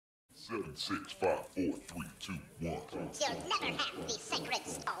7, 6, 5, 4, 3, 2, 1. You'll never have the sacred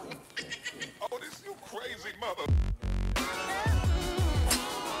stone. Oh, this you crazy mother.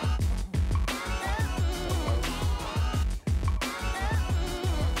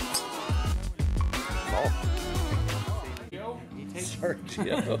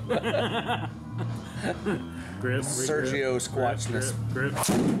 Sergio. Grip, Sergio Squatchness.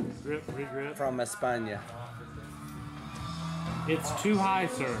 Grip, re-grip. From España. It's too high,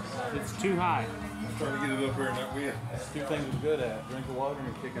 sir. It's too high. I'm trying to get it up here and that wheel. There's two things I'm good at. Drinking water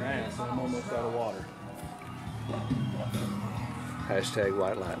and kicking ass. And I'm almost out of water. Hashtag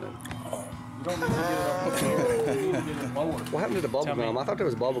white lightning. You don't need to get it up there. You need to get it lower. What happened to the bubble gum? I thought there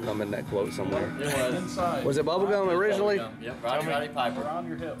was bubble gum in that quote somewhere. It was. Inside. Was it bubble gum originally? Yep, Roddy Piper. Around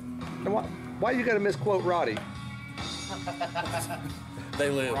your hip. And why you got to misquote Roddy? They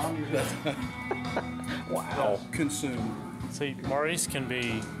live. Around your hip. Wow. Consume. See, Maurice can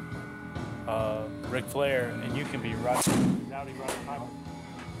be Ric Flair, and you can be Roddy Piper.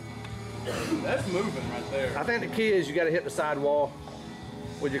 That's moving right there. I think the key is you got to hit the side wall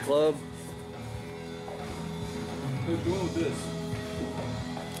with your club. Who's doing with this?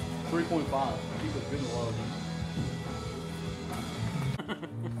 3.5. Keep it good and low.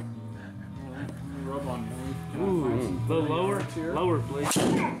 Rub on you. Ooh, the lower, please.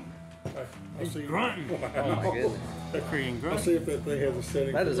 He's grunting. Oh my goodness. Korean grunt. I'll see if that thing has a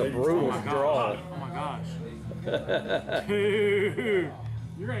setting. That is a brutal draw. Oh my gosh. Dude,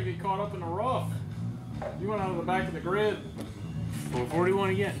 You're going to get caught up in the rough. You went out of the back of the grid. 441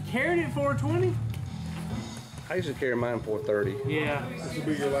 again. Carried it 420? I usually carry mine 430. Yeah. This will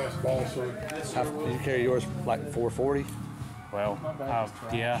be your last ball, sir. Did you carry yours like 440? Well,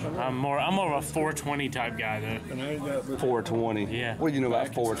 yeah. I'm more of a 420 type guy though. And I ain't got but 420. Yeah. What do you know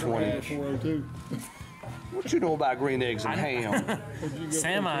about 420? 402. What you know about green eggs and ham?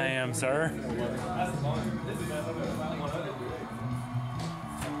 Sam, I am, sir.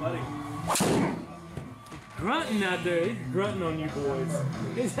 Grunting out there. He's grunting on you boys.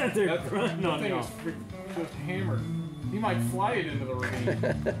 He's out there grunting on y'all. Just hammered. He might fly it into the ravine.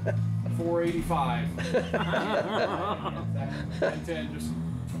 485. And 10 just.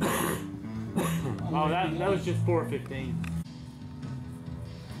 Oh, that was just 415.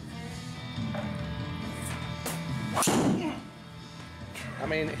 I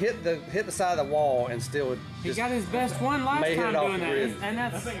mean, hit the side of the wall and still. He got his best one last may hit time it off doing the that, grid. and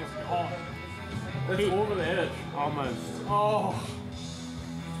That that's thing is gone. It's over the edge. almost. Oh.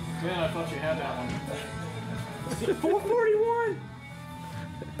 Man, I thought you had that one. 441.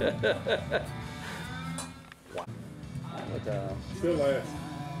 But Still last.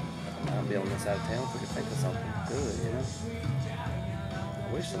 I'll be on this side of town if we could think of something good, you know.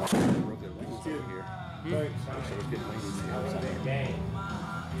 I wish there was real good wings over here. Thanks. I wish there was good wings here.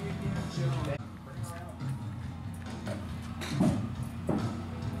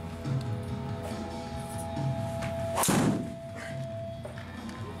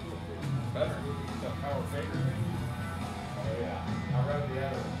 Better. It's a power fader. Oh yeah. I rode the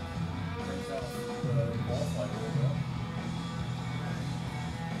other. Brings out the ball flight a little bit.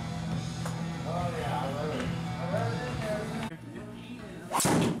 Oh yeah, I rode it.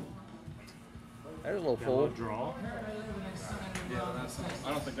 There's a little Got a full. little draw. Yeah, that's. I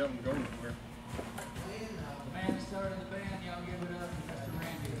don't think that one's going anywhere. Man started the band, y'all give it up to Mr.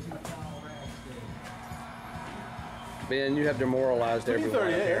 Randy, the two-final rag. Ben, you have demoralized everyone.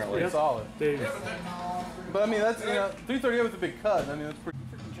 338, that's apparently. pretty solid. Dude. But I mean, that's 338 with a big cut. I mean, that's pretty.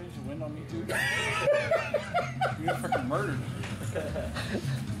 Freaking changed the wind on me too. You got freaking murdered.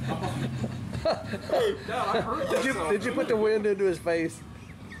 Dad, I heard Did you put the wind into his face?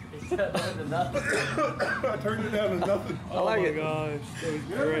 I turned it down to nothing. I like it. Gosh, that was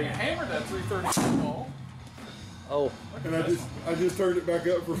You great. hammered that 330 ball. Oh, And I just turned it back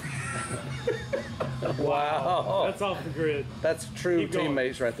up for. wow. That's off the grid. That's true Keep going.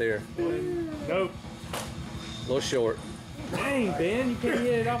 teammates right there. Nope. A little short. Dang, Ben, you can't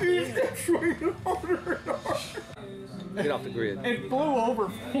get it off the grid. Get off the grid. It flew over.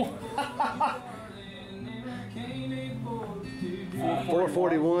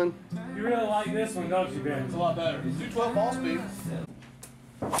 441. You really like this one, don't you, Ben? It's a lot better. Do 12 ball speed.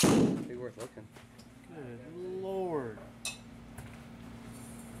 Be worth looking. Good Lord.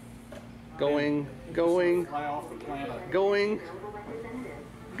 Going. Fly off the planet. Go off.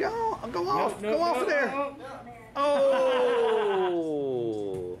 No, Go off no, of there. no. Oh.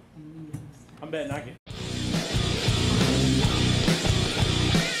 I'm betting I can.